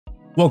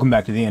Welcome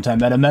back to the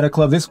Anti-Meta Meta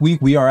Club. This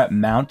week we are at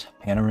Mount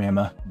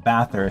Panorama,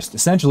 Bathurst,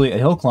 essentially a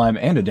hill climb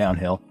and a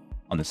downhill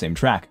on the same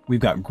track. We've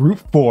got Group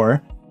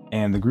 4,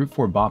 and the Group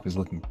 4 bop is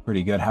looking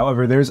pretty good.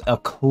 However, there's a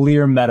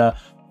clear meta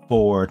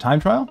for time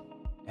trial,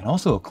 and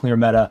also a clear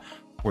meta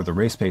for the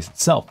race pace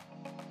itself.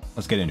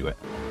 Let's get into it.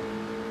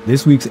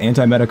 This week's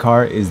anti-meta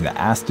car is the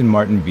Aston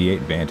Martin V8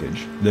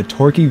 Vantage. The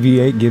torquey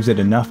V8 gives it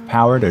enough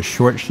power to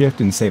short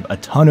shift and save a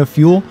ton of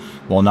fuel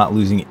while not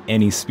losing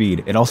any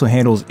speed. It also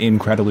handles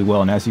incredibly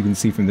well, and as you can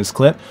see from this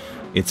clip,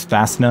 it's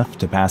fast enough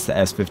to pass the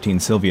S15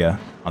 Silvia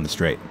on the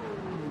straight.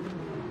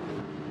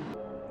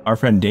 Our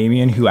friend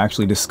Damien, who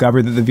actually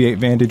discovered that the V8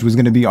 Vantage was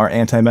going to be our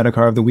anti-meta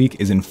car of the week,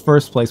 is in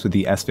first place with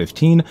the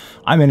S15.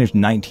 I managed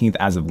 19th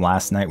as of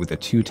last night with a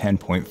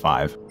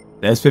 210.5.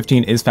 The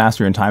S15 is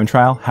faster in time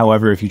trial,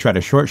 however if you try to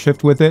short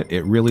shift with it,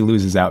 it really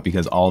loses out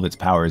because all of its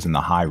power is in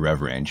the high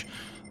rev range.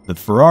 The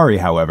Ferrari,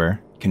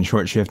 however, can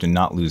short shift and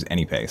not lose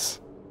any pace.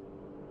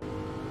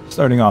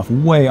 Starting off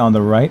way on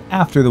the right,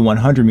 after the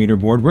 100 meter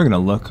board, we're going to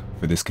look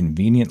for this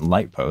convenient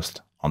light post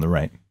on the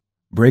right.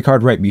 Brake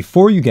hard right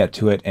before you get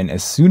to it, and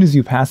as soon as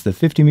you pass the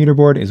 50 meter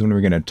board is when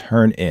we're going to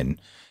turn in.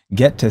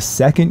 Get to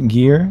second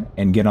gear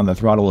and get on the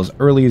throttle as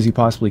early as you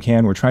possibly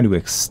can. We're trying to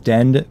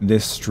extend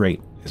this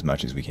straight as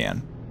much as we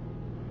can.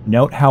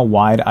 Note how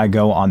wide I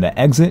go on the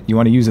exit. You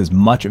want to use as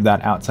much of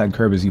that outside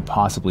curb as you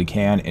possibly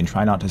can and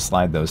try not to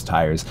slide those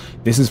tires.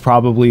 This is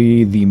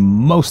probably the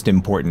most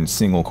important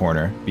single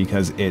corner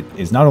because it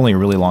is not only a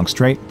really long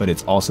straight, but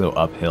it's also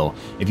uphill.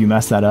 If you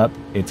mess that up,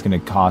 it's going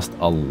to cost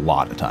a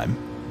lot of time.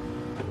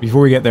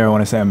 Before we get there, I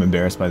want to say I'm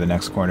embarrassed by the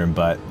next corner,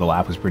 but the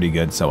lap was pretty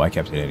good, so I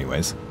kept it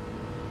anyways.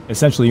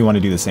 Essentially, you want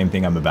to do the same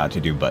thing I'm about to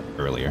do, but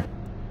earlier.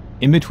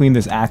 In between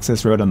this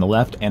access road on the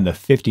left and the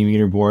 50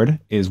 meter board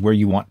is where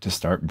you want to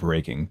start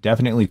braking,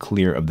 definitely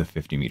clear of the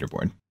 50 meter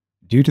board.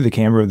 Due to the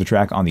camber of the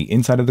track on the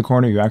inside of the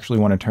corner, you actually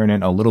want to turn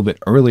in a little bit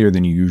earlier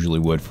than you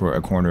usually would for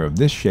a corner of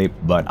this shape,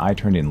 but I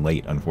turned in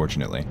late,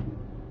 unfortunately.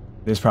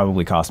 This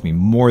probably cost me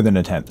more than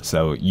a tenth,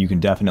 so you can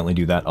definitely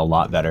do that a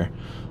lot better.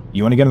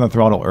 You want to get on the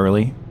throttle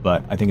early,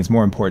 but I think it's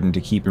more important to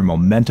keep your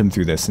momentum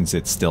through this since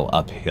it's still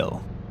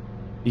uphill.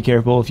 Be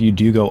careful, if you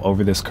do go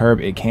over this curb,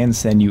 it can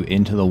send you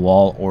into the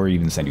wall or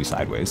even send you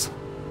sideways.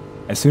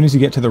 As soon as you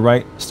get to the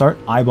right,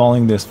 start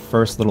eyeballing this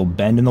first little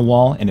bend in the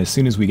wall, and as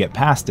soon as we get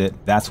past it,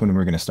 that's when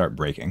we're going to start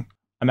braking.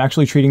 I'm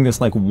actually treating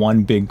this like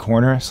one big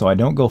corner, so I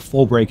don't go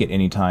full brake at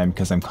any time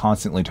because I'm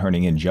constantly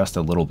turning in just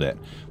a little bit.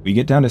 We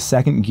get down to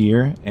second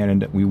gear,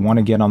 and we want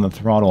to get on the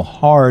throttle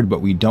hard,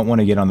 but we don't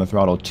want to get on the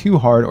throttle too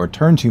hard or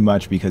turn too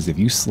much because if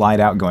you slide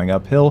out going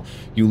uphill,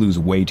 you lose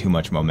way too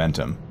much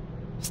momentum.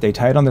 Stay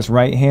tight on this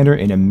right-hander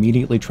and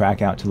immediately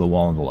track out to the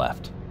wall on the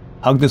left.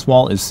 Hug this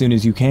wall as soon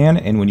as you can,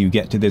 and when you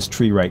get to this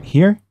tree right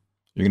here,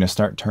 you're going to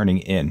start turning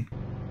in.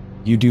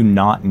 You do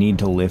not need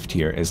to lift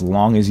here as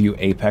long as you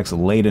apex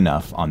late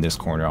enough on this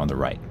corner on the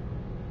right.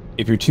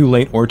 If you're too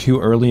late or too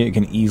early, it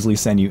can easily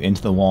send you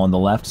into the wall on the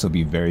left, so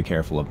be very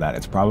careful of that.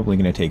 It's probably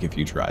going to take a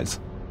few tries.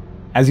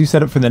 As you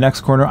set up for the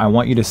next corner, I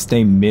want you to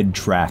stay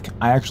mid-track.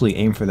 I actually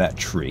aim for that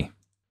tree.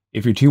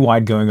 If you're too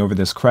wide going over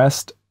this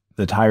crest,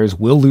 the tires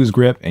will lose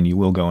grip and you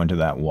will go into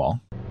that wall.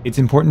 It's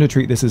important to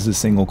treat this as a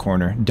single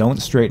corner.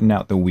 Don't straighten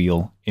out the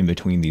wheel in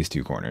between these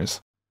two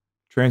corners.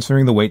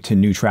 Transferring the weight to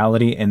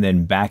neutrality and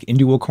then back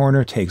into a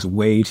corner takes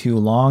way too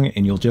long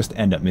and you'll just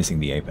end up missing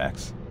the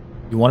apex.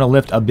 You want to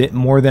lift a bit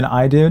more than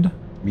I did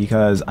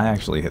because I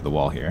actually hit the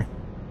wall here.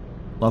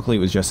 Luckily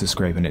it was just a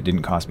scrape and it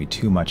didn't cost me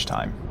too much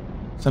time.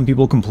 Some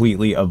people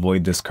completely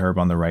avoid this curb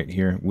on the right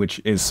here,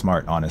 which is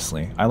smart,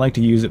 honestly. I like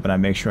to use it, but I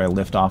make sure I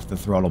lift off the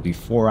throttle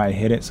before I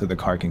hit it so the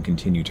car can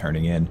continue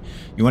turning in.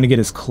 You want to get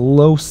as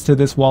close to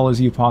this wall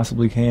as you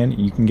possibly can.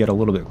 You can get a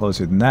little bit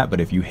closer than that, but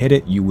if you hit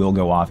it, you will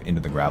go off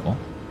into the gravel.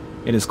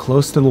 Get as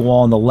close to the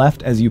wall on the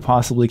left as you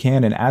possibly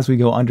can, and as we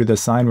go under the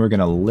sign, we're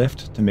going to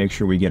lift to make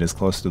sure we get as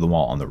close to the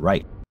wall on the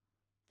right.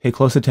 Pay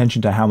close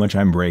attention to how much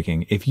I'm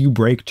braking. If you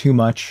brake too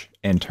much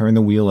and turn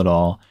the wheel at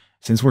all,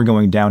 since we're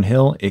going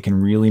downhill, it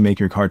can really make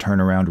your car turn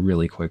around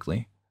really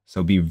quickly.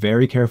 So be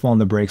very careful on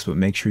the brakes, but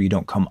make sure you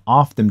don't come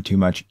off them too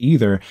much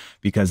either,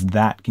 because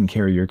that can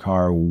carry your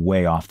car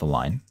way off the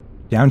line.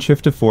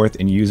 Downshift to fourth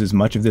and use as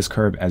much of this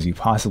curb as you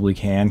possibly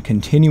can,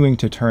 continuing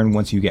to turn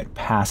once you get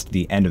past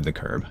the end of the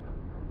curb.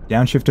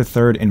 Downshift to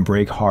third and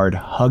brake hard,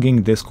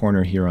 hugging this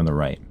corner here on the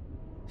right.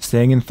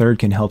 Staying in third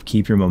can help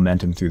keep your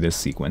momentum through this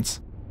sequence.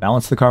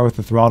 Balance the car with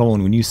the throttle,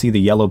 and when you see the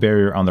yellow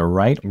barrier on the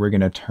right, we're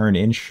going to turn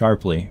in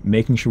sharply,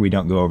 making sure we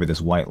don't go over this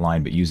white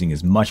line, but using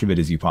as much of it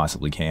as you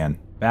possibly can.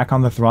 Back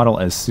on the throttle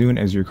as soon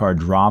as your car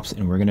drops,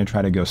 and we're going to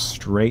try to go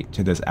straight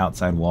to this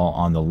outside wall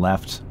on the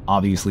left,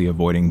 obviously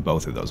avoiding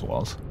both of those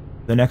walls.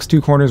 The next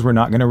two corners, we're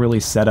not going to really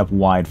set up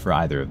wide for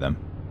either of them.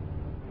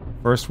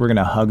 First, we're going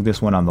to hug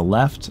this one on the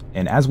left,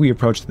 and as we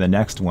approach the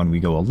next one, we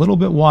go a little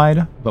bit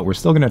wide, but we're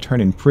still going to turn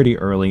in pretty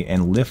early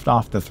and lift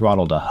off the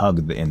throttle to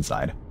hug the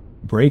inside.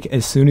 Brake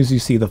as soon as you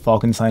see the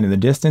Falcon sign in the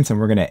distance, and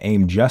we're going to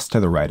aim just to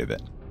the right of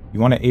it. You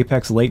want to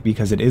apex late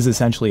because it is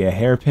essentially a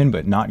hairpin,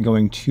 but not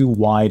going too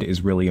wide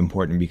is really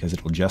important because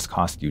it will just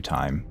cost you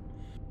time.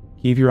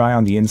 Keep your eye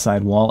on the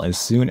inside wall. As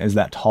soon as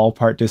that tall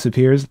part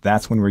disappears,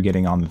 that's when we're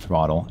getting on the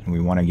throttle, and we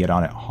want to get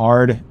on it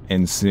hard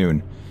and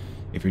soon.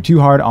 If you're too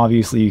hard,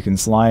 obviously you can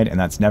slide, and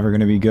that's never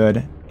going to be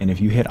good. And if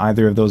you hit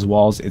either of those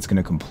walls, it's going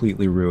to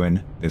completely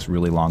ruin this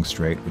really long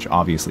straight, which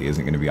obviously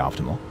isn't going to be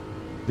optimal.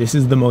 This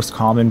is the most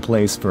common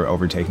place for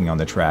overtaking on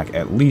the track,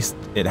 at least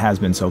it has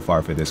been so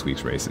far for this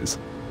week's races.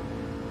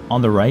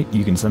 On the right,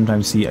 you can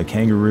sometimes see a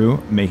kangaroo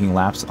making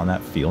laps on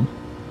that field.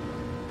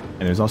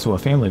 And there's also a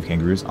family of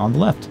kangaroos on the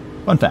left.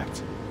 Fun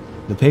fact.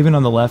 The pavement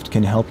on the left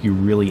can help you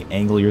really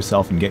angle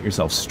yourself and get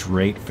yourself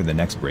straight for the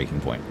next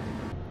braking point.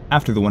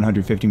 After the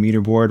 150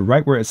 meter board,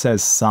 right where it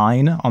says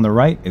sign on the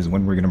right is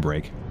when we're going to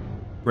brake.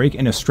 Brake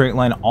in a straight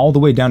line all the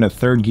way down to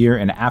third gear,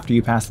 and after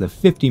you pass the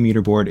 50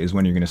 meter board is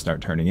when you're going to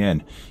start turning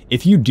in.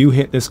 If you do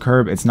hit this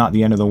curb, it's not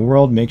the end of the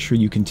world. Make sure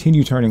you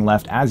continue turning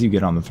left as you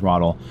get on the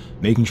throttle,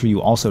 making sure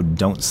you also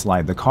don't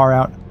slide the car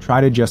out. Try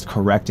to just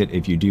correct it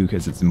if you do,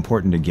 because it's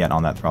important to get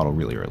on that throttle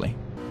really early.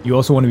 You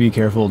also want to be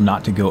careful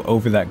not to go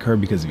over that curb,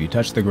 because if you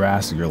touch the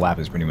grass, your lap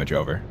is pretty much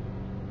over.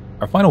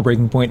 Our final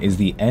braking point is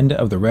the end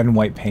of the red and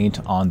white paint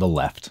on the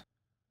left.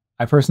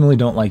 I personally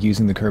don't like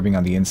using the curbing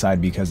on the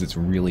inside because it's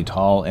really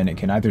tall and it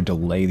can either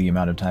delay the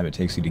amount of time it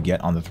takes you to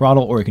get on the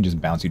throttle, or it can just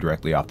bounce you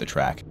directly off the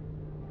track.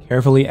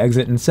 Carefully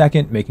exit in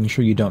second, making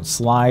sure you don't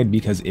slide,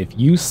 because if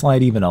you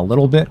slide even a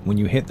little bit, when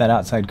you hit that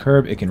outside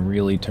curb, it can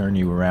really turn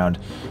you around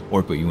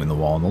or put you in the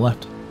wall on the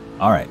left.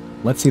 Alright,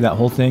 let's see that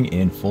whole thing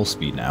in full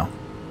speed now.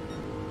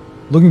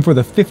 Looking for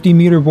the 50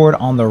 meter board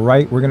on the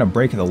right, we're going to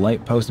brake at the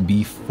light post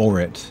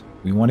before it.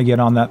 We want to get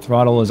on that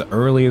throttle as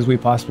early as we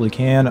possibly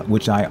can,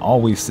 which I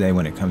always say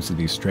when it comes to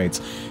these straights.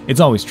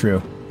 It's always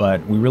true, but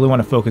we really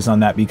want to focus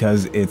on that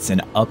because it's an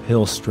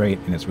uphill straight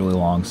and it's really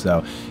long,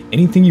 so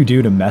anything you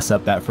do to mess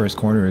up that first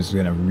corner is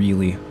going to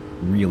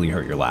really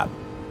hurt your lap.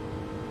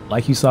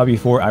 Like you saw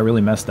before, I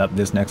really messed up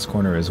this next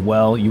corner as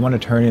well. You want to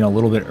turn in a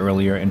little bit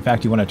earlier. In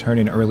fact, you want to turn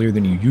in earlier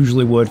than you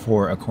usually would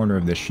for a corner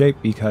of this shape,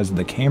 because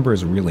the camber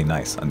is really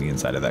nice on the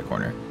inside of that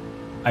corner.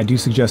 I do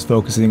suggest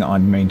focusing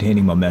on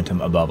maintaining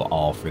momentum above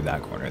all for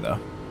that corner though.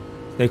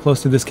 Stay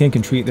close to this kink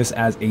and treat this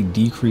as a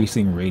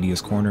decreasing radius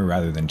corner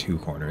rather than two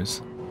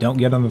corners. Don't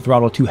get on the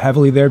throttle too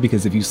heavily there,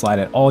 because if you slide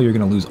at all, you're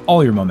going to lose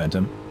all your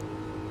momentum.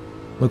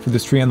 Look for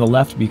this tree on the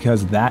left,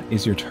 because that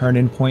is your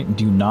turn-in point.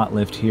 Do not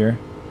lift here.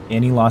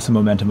 Any loss of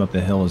momentum up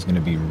the hill is going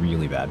to be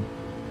really bad.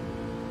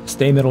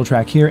 Stay middle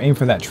track here, aim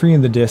for that tree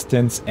in the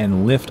distance,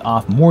 and lift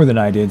off more than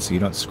I did so you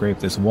don't scrape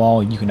this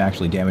wall. You can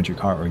actually damage your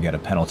car or get a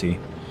penalty.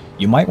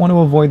 You might want to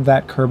avoid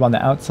that curb on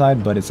the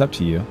outside, but it's up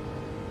to you.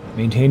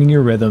 Maintaining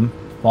your rhythm,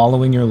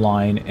 following your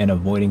line, and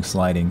avoiding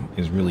sliding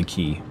is really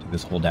key to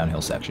this whole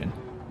downhill section.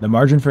 The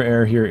margin for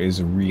error here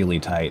is really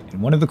tight,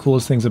 and one of the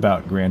coolest things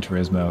about Gran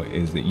Turismo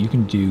is that you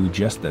can do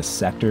just the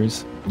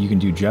sectors. You can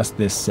do just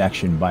this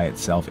section by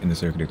itself in the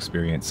circuit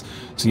experience,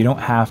 so you don't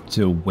have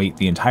to wait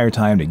the entire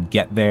time to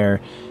get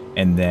there,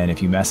 and then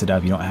if you mess it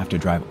up, you don't have to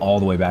drive all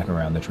the way back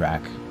around the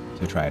track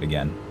to try it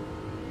again.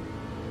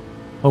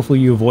 Hopefully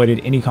you avoided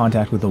any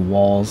contact with the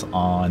walls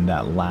on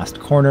that last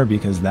corner,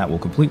 because that will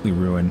completely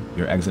ruin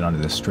your exit onto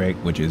this straight,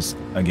 which is,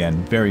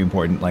 again, very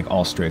important, like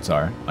all straights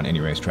are on any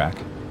racetrack.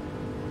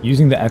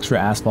 Using the extra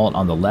asphalt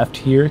on the left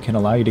here can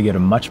allow you to get a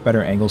much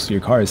better angle so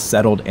your car is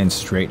settled and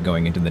straight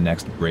going into the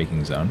next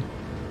braking zone.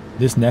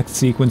 This next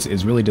sequence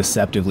is really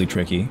deceptively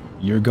tricky.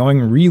 You're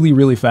going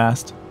really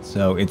fast,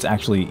 so it's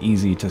actually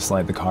easy to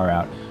slide the car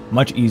out.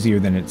 Much easier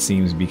than it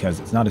seems,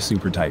 because it's not a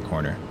super tight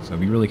corner, so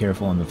be really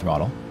careful on the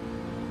throttle.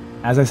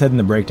 As I said in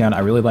the breakdown,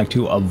 I really like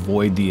to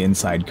avoid the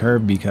inside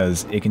curb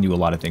because it can do a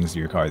lot of things to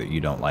your car that you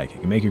don't like.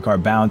 It can make your car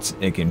bounce,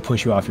 it can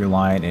push you off your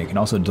line, and it can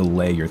also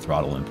delay your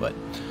throttle input.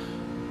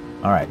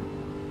 Alright,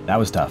 that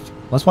was tough.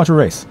 Let's watch a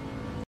race.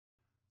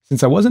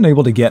 Since I wasn't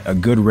able to get a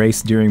good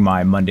race during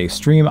my Monday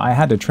stream, I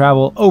had to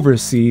travel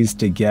overseas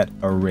to get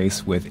a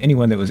race with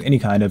anyone that was any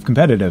kind of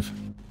competitive.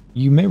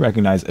 You may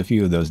recognize a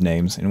few of those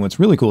names, and what's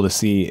really cool to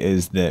see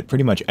is that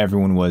pretty much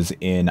everyone was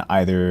in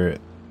either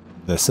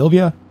the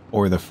Silvia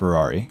or the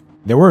Ferrari.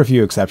 There were a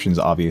few exceptions,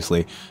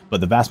 obviously,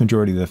 but the vast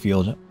majority of the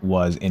field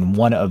was in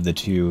one of the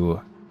two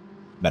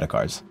meta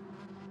cars.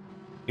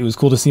 It was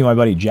cool to see my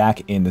buddy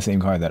Jack in the same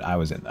car that I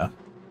was in, though.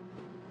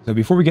 So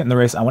before we get in the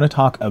race, I want to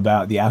talk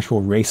about the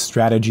actual race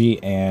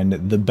strategy and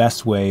the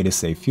best way to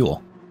save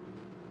fuel.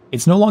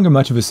 It's no longer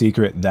much of a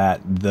secret that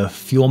the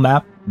fuel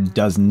map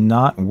does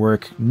not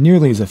work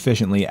nearly as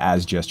efficiently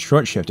as just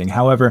short shifting.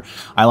 However,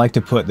 I like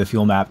to put the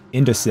fuel map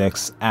into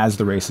 6 as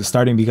the race is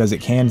starting, because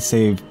it can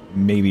save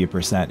maybe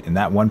 1%, and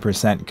that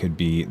 1% could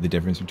be the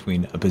difference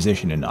between a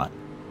position and not.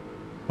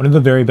 One of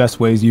the very best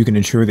ways you can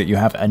ensure that you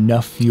have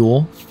enough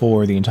fuel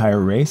for the entire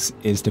race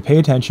is to pay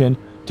attention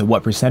to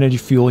what percentage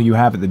of fuel you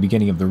have at the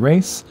beginning of the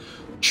race.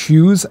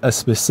 Choose a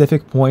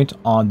specific point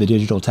on the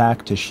digital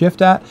tach to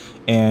shift at,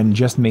 and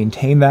just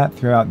maintain that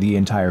throughout the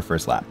entire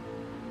first lap.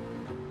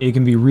 It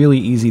can be really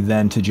easy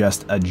then to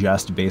just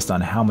adjust based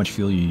on how much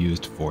fuel you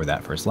used for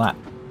that first lap.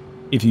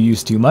 If you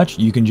use too much,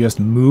 you can just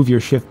move your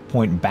shift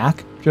point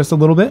back just a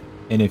little bit,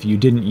 And if you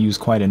didn't use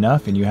quite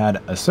enough and you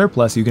had a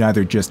surplus, you can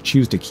either just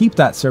choose to keep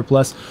that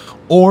surplus,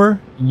 or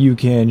you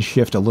can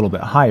shift a little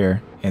bit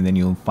higher and then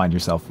you'll find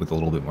yourself with a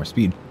little bit more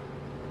speed.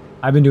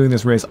 I've been doing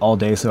this race all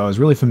day, so I was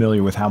really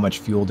familiar with how much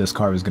fuel this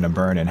car was going to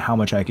burn and how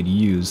much I could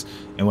use.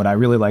 And what I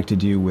really like to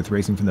do with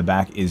racing from the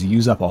back is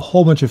use up a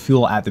whole bunch of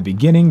fuel at the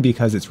beginning,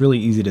 because it's really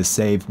easy to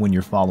save when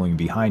you're following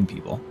behind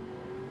people.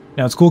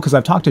 Now it's cool because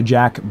I've talked to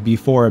Jack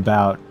before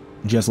about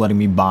just letting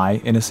me buy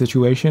in a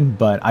situation,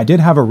 but I did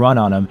have a run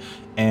on him,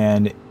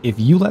 and if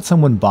you let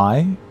someone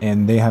buy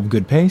and they have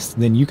good pace,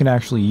 then you can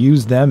actually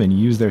use them and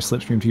use their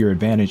slipstream to your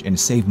advantage and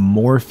save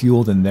more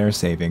fuel than they're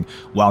saving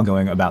while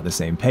going about the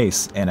same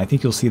pace. And I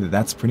think you'll see that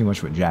that's pretty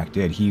much what Jack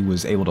did. He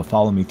was able to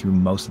follow me through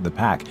most of the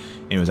pack,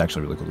 and it was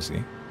actually really cool to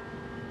see.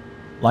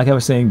 Like I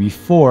was saying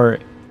before,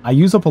 I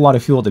use up a lot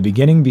of fuel at the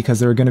beginning because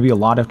there are going to be a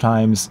lot of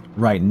times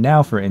right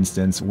now, for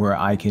instance, where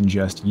I can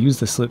just use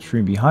the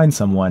slipstream behind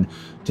someone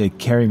to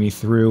carry me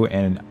through,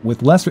 and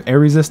with less air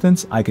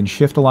resistance, I can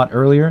shift a lot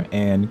earlier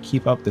and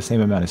keep up the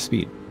same amount of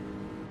speed.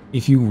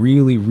 If you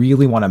really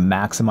want to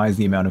maximize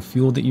the amount of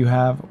fuel that you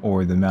have,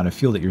 or the amount of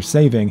fuel that you're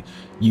saving,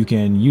 you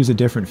can use a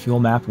different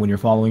fuel map when you're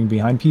following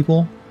behind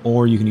people,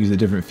 or you can use a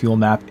different fuel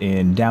map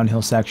in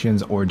downhill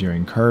sections or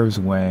during curves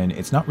when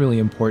it's not really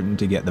important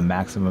to get the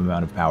maximum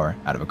amount of power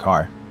out of a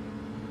car.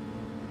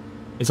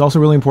 It's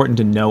also really important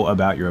to know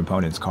about your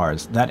opponent's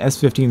cars. That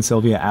S15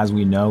 Silvia, as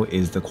we know,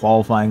 is the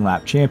qualifying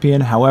lap champion.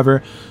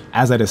 However,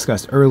 as I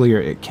discussed earlier,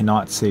 it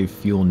cannot save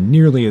fuel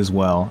nearly as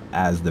well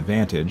as the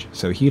Vantage,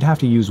 so he'd have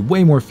to use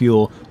way more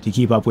fuel to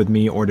keep up with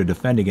me or to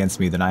defend against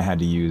me than I had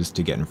to use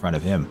to get in front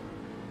of him.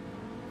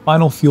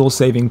 Final fuel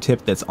saving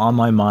tip that's on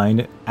my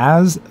mind: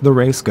 as the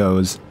race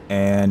goes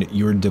and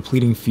you're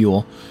depleting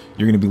fuel,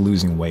 you're going to be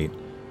losing weight.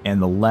 And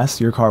the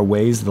less your car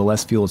weighs, the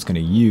less fuel it's going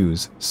to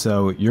use.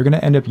 So you're going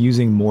to end up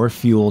using more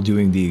fuel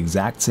doing the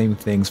exact same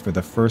things for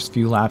the first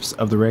few laps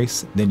of the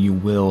race than you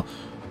will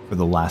for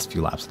the last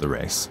few laps of the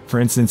race. For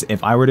instance,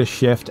 if I were to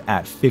shift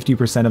at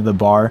 50% of the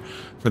bar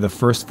for the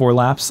first 4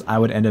 laps, I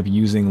would end up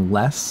using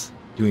less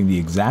doing the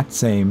exact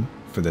same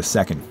for the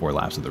second 4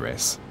 laps of the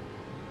race.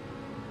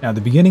 Now, at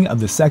the beginning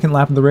of the second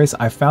lap of the race,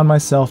 I found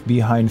myself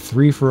behind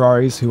 3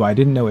 Ferraris who I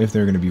didn't know if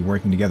they were going to be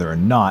working together or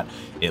not.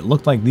 It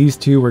looked like these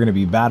two were going to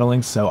be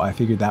battling, so I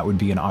figured that would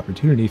be an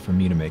opportunity for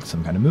me to make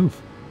some kind of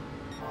move.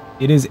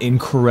 It is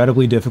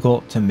incredibly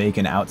difficult to make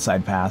an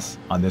outside pass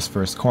on this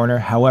first corner.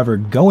 However,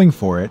 going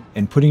for it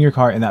and putting your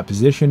car in that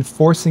position,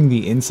 forcing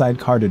the inside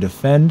car to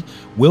defend,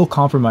 will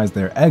compromise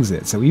their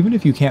exit. So even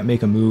if you can't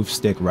make a move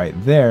stick right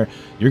there,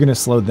 you're going to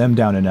slow them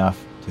down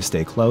enough to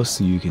stay close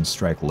so you can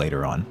strike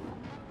later on.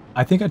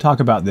 I think I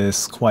talk about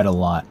this quite a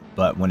lot,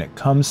 but when it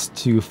comes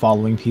to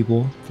following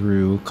people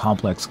through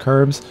complex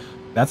curves,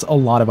 that's a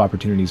lot of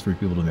opportunities for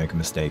people to make a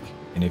mistake.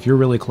 And if you're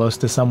really close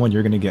to someone,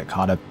 you're going to get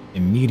caught up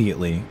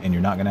immediately and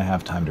you're not going to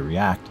have time to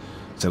react.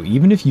 So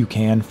even if you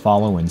can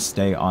follow and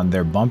stay on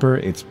their bumper,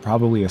 it's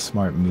probably a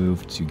smart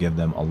move to give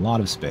them a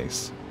lot of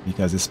space.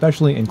 Because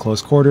especially in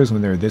close quarters,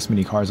 when there are this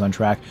many cars on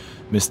track,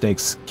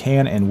 mistakes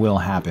can and will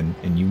happen,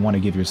 and you want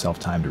to give yourself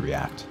time to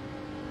react.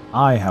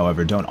 I,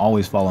 however, don't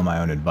always follow my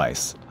own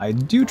advice. I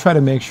do try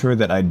to make sure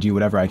that I do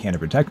whatever I can to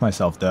protect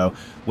myself though,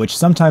 which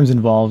sometimes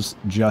involves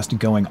just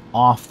going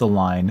off the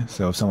line,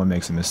 so if someone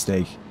makes a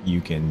mistake, you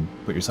can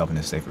put yourself in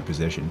a safer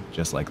position,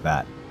 just like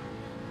that.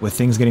 With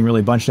things getting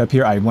really bunched up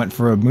here, I went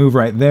for a move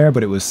right there,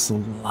 but it was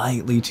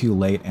slightly too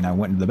late and I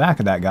went into the back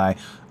of that guy.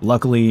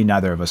 Luckily,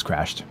 neither of us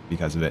crashed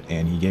because of it,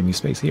 and he gave me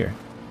space here.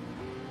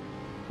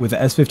 With the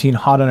S15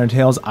 hot on our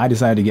tails, I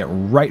decided to get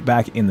right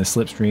back in the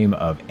slipstream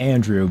of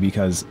Andrew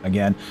because,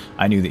 again,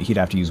 I knew that he'd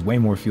have to use way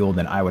more fuel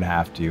than I would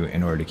have to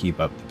in order to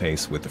keep up the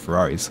pace with the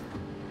Ferraris.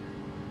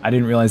 I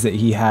didn't realize that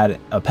he had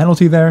a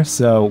penalty there,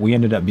 so we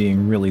ended up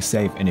being really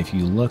safe, and if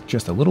you look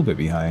just a little bit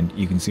behind,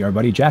 you can see our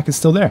buddy Jack is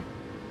still there.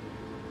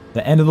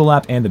 The end of the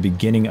lap and the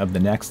beginning of the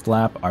next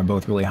lap are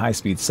both really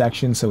high-speed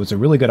sections, so it's a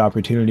really good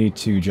opportunity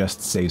to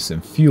just save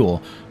some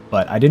fuel.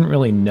 But I didn't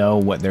really know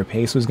what their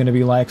pace was going to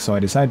be like, so I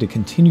decided to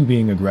continue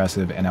being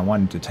aggressive and I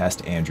wanted to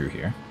test Andrew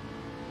here.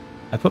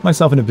 I put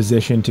myself in a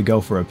position to go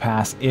for a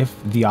pass if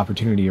the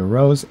opportunity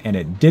arose, and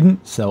it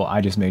didn't, so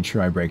I just made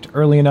sure I braked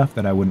early enough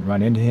that I wouldn't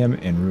run into him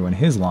and ruin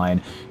his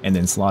line, and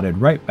then slotted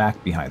right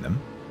back behind them.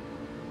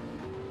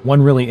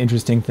 One really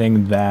interesting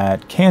thing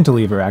that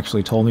Cantilever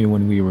actually told me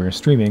when we were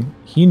streaming,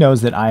 he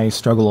knows that I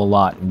struggle a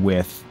lot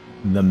with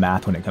the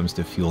math when it comes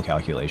to fuel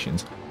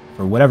calculations.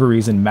 For whatever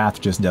reason,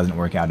 math just doesn't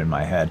work out in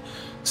my head.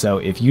 So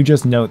if you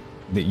just note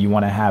that you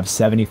want to have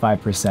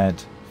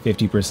 75%,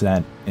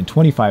 50%, and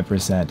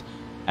 25%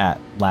 at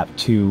lap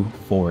 2,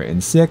 4,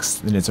 and 6,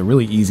 then it's a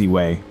really easy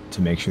way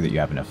to make sure that you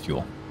have enough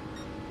fuel.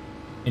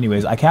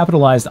 Anyways, I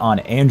capitalized on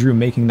Andrew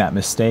making that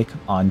mistake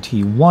on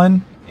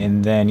T1,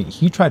 and then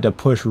he tried to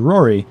push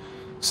Rory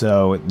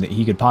so that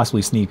he could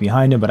possibly sneak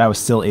behind him, but I was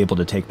still able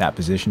to take that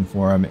position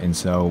for him, and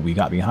so we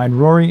got behind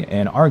Rory,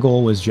 and our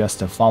goal was just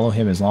to follow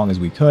him as long as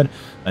we could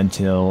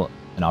until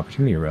an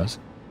opportunity arose.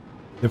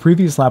 The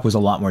previous lap was a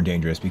lot more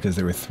dangerous because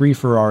there were 3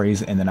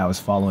 Ferraris and then I was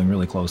following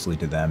really closely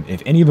to them.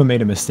 If any of them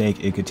made a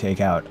mistake, it could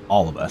take out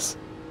all of us.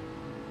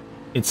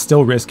 It's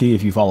still risky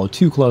if you follow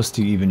too close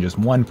to even just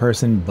one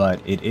person, but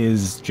it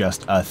is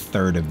just a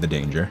third of the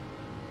danger.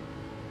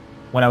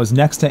 When I was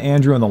next to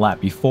Andrew on the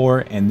lap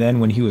before, and then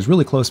when he was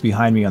really close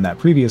behind me on that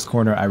previous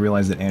corner, I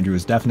realized that Andrew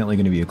was definitely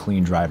going to be a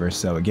clean driver,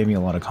 so it gave me a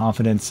lot of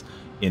confidence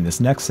in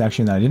this next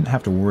section that I didn't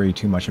have to worry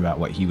too much about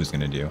what he was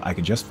going to do. I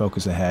could just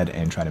focus ahead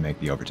and try to make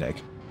the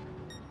overtake.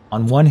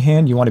 On one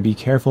hand, you want to be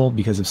careful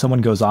because if someone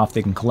goes off,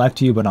 they can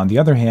collect you, but on the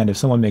other hand, if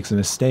someone makes a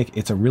mistake,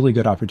 it's a really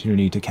good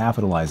opportunity to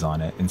capitalize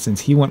on it. And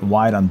since he went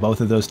wide on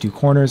both of those 2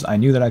 corners, I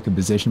knew that I could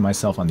position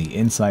myself on the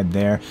inside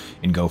there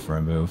and go for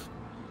a move.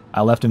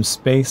 I left him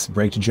space,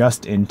 braked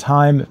just in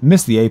time,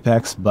 missed the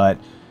apex, but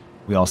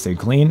we all stayed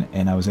clean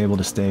and I was able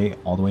to stay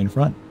all the way in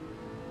front.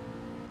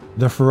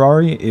 The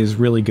Ferrari is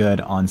really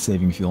good on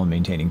saving fuel and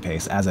maintaining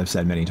pace, as I've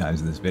said many times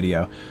in this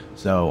video,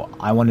 so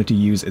I wanted to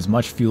use as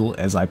much fuel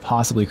as I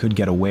possibly could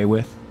get away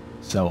with,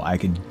 so I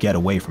could get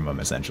away from him,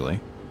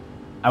 essentially.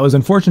 I was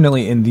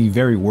unfortunately in the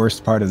very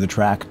worst part of the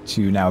track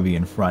to now be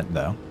in front,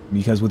 though,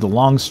 because with the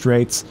long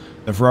straights,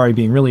 the Ferrari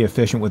being really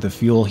efficient with the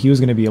fuel, he was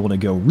going to be able to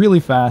go really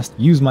fast,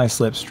 use my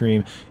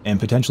slipstream, and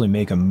potentially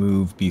make a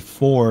move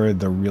before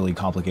the really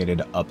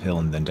complicated uphill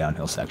and then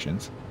downhill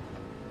sections.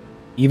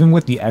 Even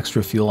with the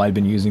extra fuel I'd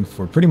been using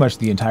for pretty much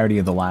the entirety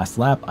of the last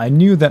lap, I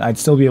knew that I'd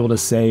still be able to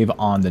save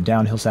on the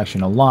downhill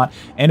section a lot,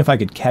 and if I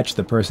could catch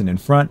the person in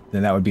front,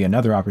 then that would be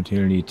another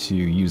opportunity to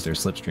use their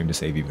slipstream to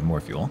save even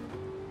more fuel.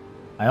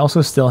 I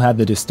also still had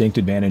the distinct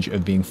advantage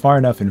of being far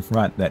enough in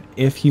front that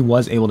if he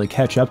was able to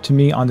catch up to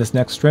me on this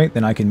next straight,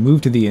 then I can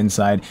move to the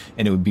inside,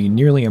 and it would be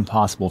nearly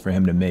impossible for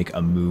him to make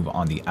a move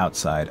on the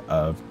outside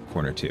of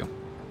corner 2.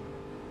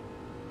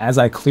 As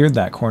I cleared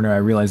that corner, I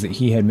realized that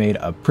he had made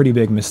a pretty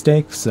big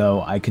mistake,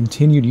 so I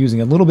continued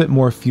using a little bit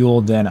more fuel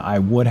than I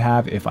would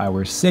have if I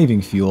were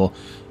saving fuel,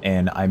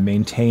 and I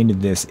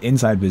maintained this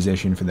inside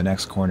position for the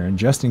next corner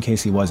just in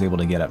case he was able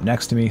to get up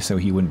next to me so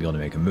he wouldn't be able to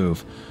make a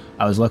move.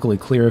 I was luckily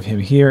clear of him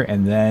here,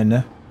 and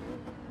then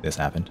this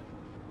happened.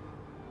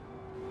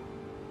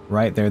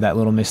 Right there, that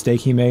little mistake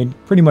he made,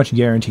 pretty much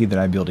guaranteed that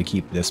I'd be able to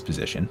keep this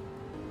position.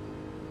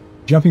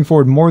 Jumping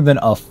forward more than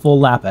a full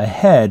lap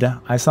ahead,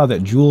 I saw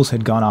that Jules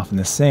had gone off in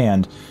the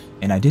sand,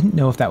 and I didn't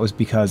know if that was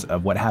because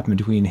of what happened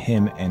between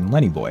him and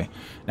Lenny Boy.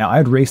 Now, I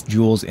had raced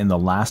Jules in the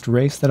last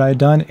race that I had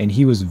done, and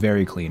he was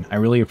very clean. I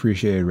really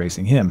appreciated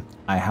racing him.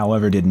 I,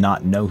 however, did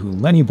not know who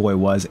Lenny Boy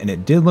was, and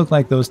it did look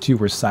like those two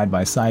were side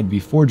by side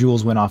before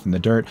Jules went off in the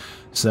dirt,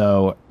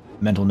 so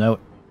mental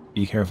note,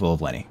 be careful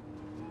of Lenny.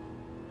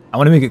 I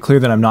want to make it clear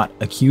that I'm not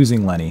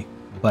accusing Lenny,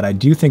 but I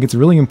do think it's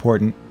really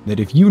important that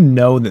if you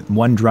know that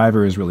one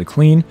driver is really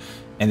clean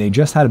and they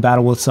just had a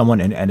battle with someone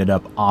and ended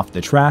up off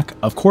the track,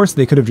 of course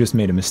they could have just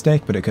made a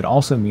mistake, but it could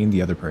also mean the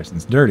other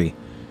person's dirty.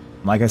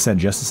 Like I said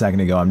just a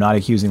second ago, I'm not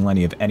accusing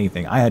Lenny of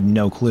anything. I had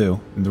no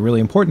clue. And the really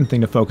important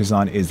thing to focus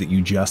on is that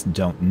you just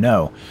don't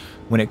know.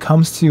 When it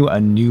comes to a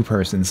new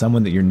person,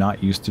 someone that you're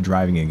not used to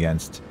driving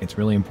against, it's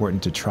really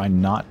important to try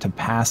not to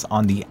pass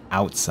on the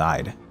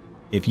outside.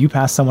 If you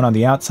pass someone on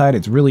the outside,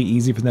 it's really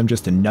easy for them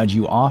just to nudge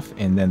you off,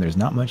 and then there's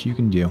not much you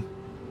can do.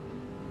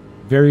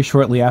 Very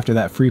shortly after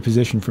that free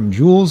position from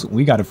Jules,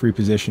 we got a free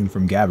position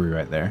from Gabri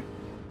right there.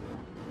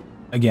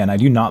 Again, I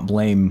do not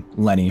blame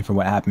Lenny for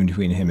what happened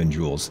between him and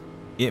Jules.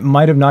 It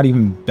might have not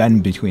even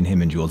been between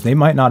him and Jules. They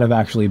might not have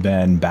actually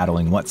been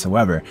battling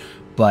whatsoever,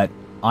 but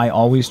I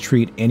always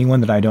treat anyone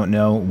that I don't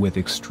know with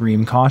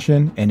extreme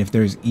caution, and if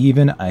there's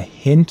even a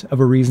hint of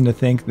a reason to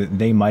think that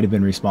they might have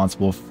been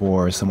responsible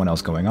for someone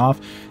else going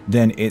off,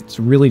 then it's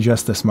really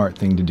just the smart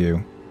thing to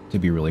do to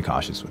be really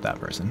cautious with that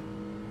person.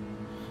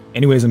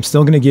 Anyways, I'm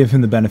still going to give him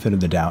the benefit of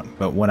the doubt,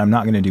 but what I'm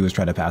not going to do is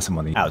try to pass him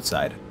on the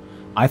outside.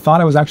 I thought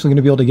I was actually going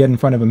to be able to get in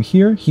front of him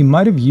here. He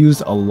might have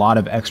used a lot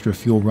of extra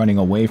fuel running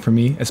away from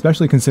me,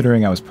 especially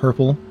considering I was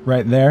purple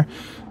right there,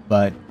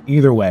 but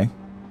either way,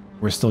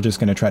 we're still just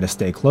going to try to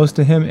stay close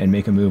to him and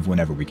make a move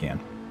whenever we can.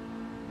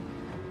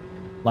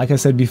 Like I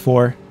said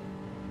before,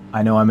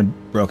 I know I'm a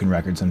broken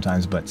record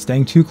sometimes, but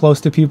staying too close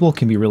to people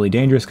can be really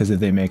dangerous because if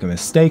they make a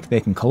mistake,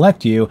 they can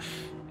collect you,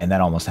 and that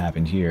almost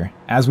happened here.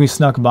 As we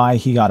snuck by,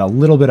 he got a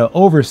little bit of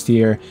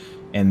oversteer,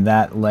 and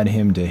that led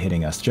him to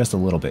hitting us just a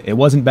little bit. It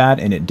wasn't bad,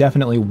 and it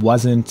definitely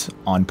wasn't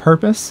on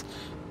purpose,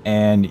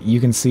 and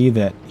you can see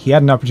that he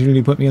had an opportunity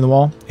to put me in the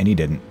wall, and he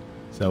didn't.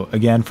 So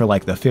again, for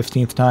like the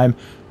 15th time,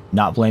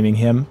 not blaming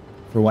him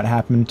for what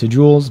happened to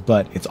Jules,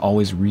 but it's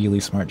always really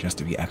smart just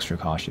to be extra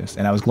cautious.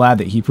 And I was glad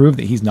that he proved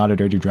that he's not a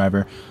dirty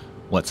driver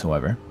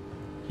whatsoever.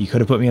 He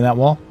could have put me in that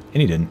wall, and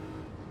he didn't.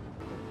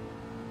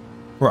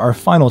 For our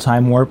final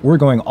time warp, we're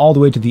going all the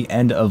way to the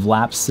end of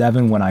lap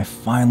 7 when I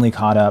finally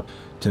caught up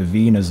to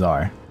V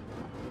Nazar.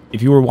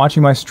 If you were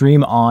watching my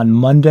stream on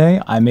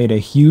Monday, I made a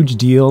huge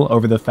deal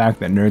over the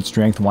fact that Nerd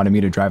Strength wanted me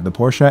to drive the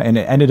Porsche, and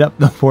it ended up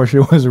the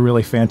Porsche was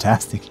really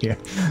fantastic here.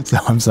 So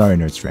I'm sorry,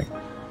 Nerd Strength.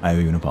 I owe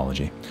you an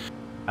apology.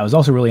 I was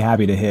also really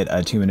happy to hit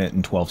a 2 minute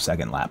and 12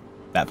 second lap.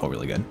 That felt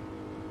really good.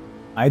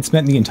 I had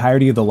spent the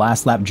entirety of the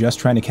last lap just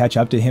trying to catch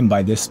up to him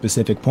by this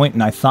specific point,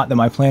 and I thought that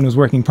my plan was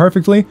working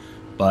perfectly,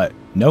 but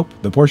nope,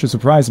 the Porsche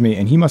surprised me,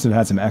 and he must have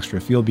had some extra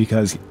fuel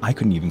because I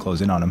couldn't even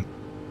close in on him.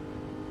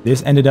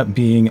 This ended up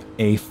being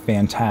a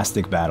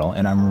fantastic battle,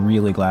 and I'm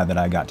really glad that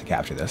I got to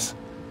capture this.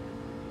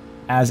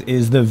 As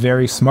is the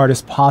very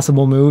smartest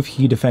possible move,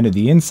 he defended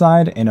the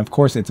inside, and of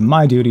course it's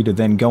my duty to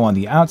then go on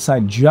the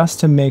outside just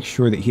to make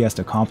sure that he has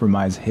to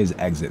compromise his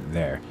exit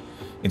there.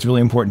 It's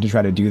really important to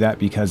try to do that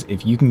because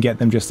if you can get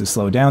them just to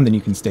slow down, then you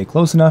can stay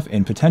close enough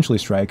and potentially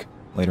strike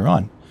later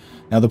on.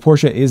 Now the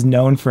Porsche is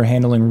known for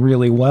handling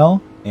really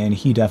well, and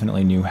he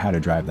definitely knew how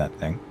to drive that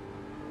thing.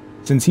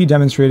 Since he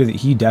demonstrated that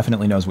he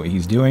definitely knows what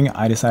he's doing,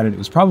 I decided it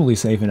was probably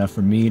safe enough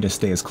for me to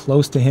stay as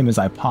close to him as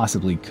I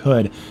possibly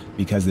could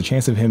because the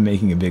chance of him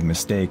making a big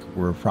mistake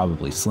were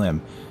probably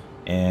slim.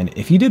 And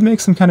if he did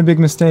make some kind of big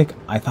mistake,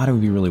 I thought it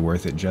would be really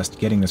worth it just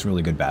getting this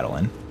really good battle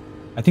in.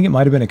 I think it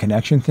might have been a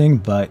connection thing,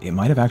 but it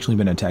might have actually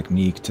been a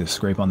technique to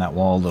scrape on that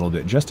wall a little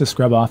bit just to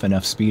scrub off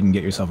enough speed and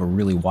get yourself a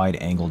really wide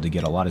angle to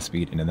get a lot of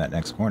speed into that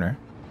next corner.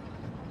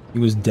 He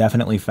was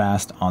definitely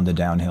fast on the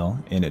downhill,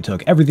 and it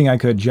took everything I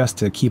could just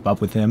to keep up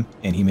with him,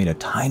 and he made a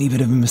tiny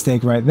bit of a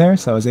mistake right there,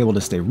 so I was able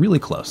to stay really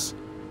close.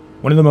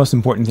 One of the most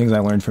important things I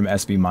learned from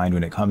SB Mind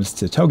when it comes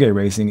to toge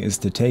racing is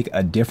to take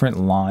a different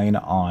line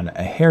on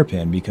a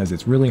hairpin because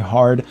it's really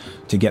hard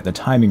to get the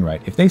timing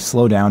right. If they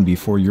slow down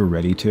before you're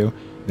ready to,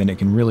 then it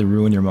can really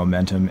ruin your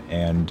momentum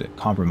and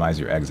compromise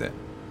your exit.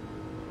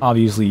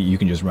 Obviously, you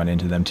can just run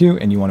into them too,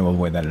 and you want to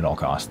avoid that at all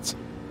costs.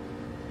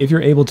 If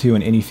you're able to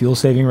in any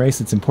fuel-saving race,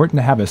 it's important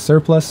to have a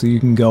surplus so you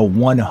can go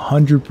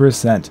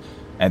 100%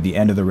 at the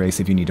end of the race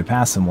if you need to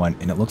pass someone,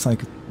 and it looks like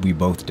we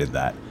both did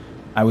that.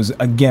 I was,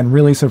 again,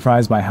 really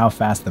surprised by how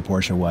fast the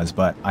Porsche was,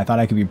 but I thought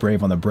I could be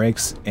brave on the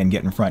brakes and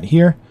get in front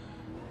here.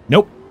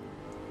 Nope.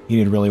 He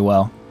did really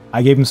well.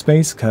 I gave him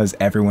space because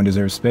everyone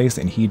deserves space,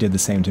 and he did the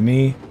same to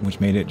me, which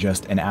made it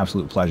just an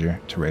absolute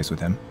pleasure to race with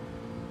him.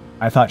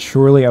 I thought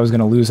surely I was going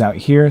to lose out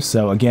here,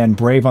 so again,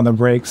 brave on the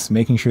brakes,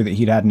 making sure that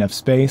he'd had enough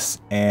space,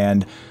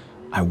 and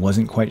I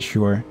wasn't quite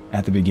sure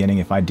at the beginning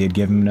if I did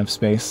give him enough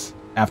space.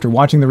 After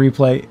watching the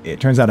replay, it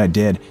turns out I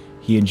did.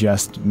 He had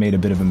just made a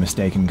bit of a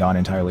mistake and gone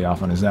entirely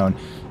off on his own,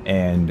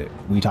 and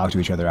we talked to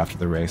each other after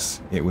the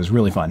race. It was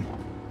really fun.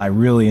 I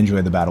really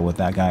enjoyed the battle with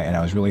that guy, and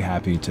I was really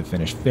happy to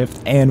finish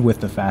 5th and with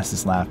the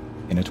fastest lap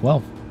in a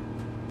 12.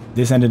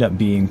 This ended up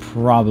being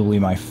probably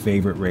my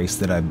favorite race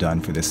that I've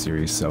done for this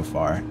series so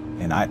far,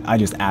 and I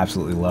just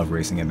absolutely love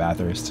racing at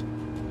Bathurst.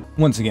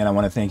 Once again, I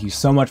want to thank you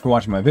so much for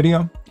watching my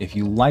video. If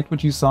you liked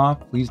what you saw,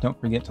 please don't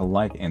forget to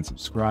like and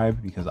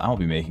subscribe because I'll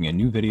be making a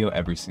new video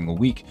every single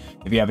week.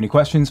 If you have any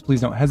questions,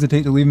 please don't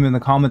hesitate to leave them in the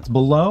comments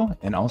below,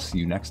 and I'll see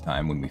you next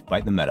time when we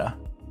fight the meta.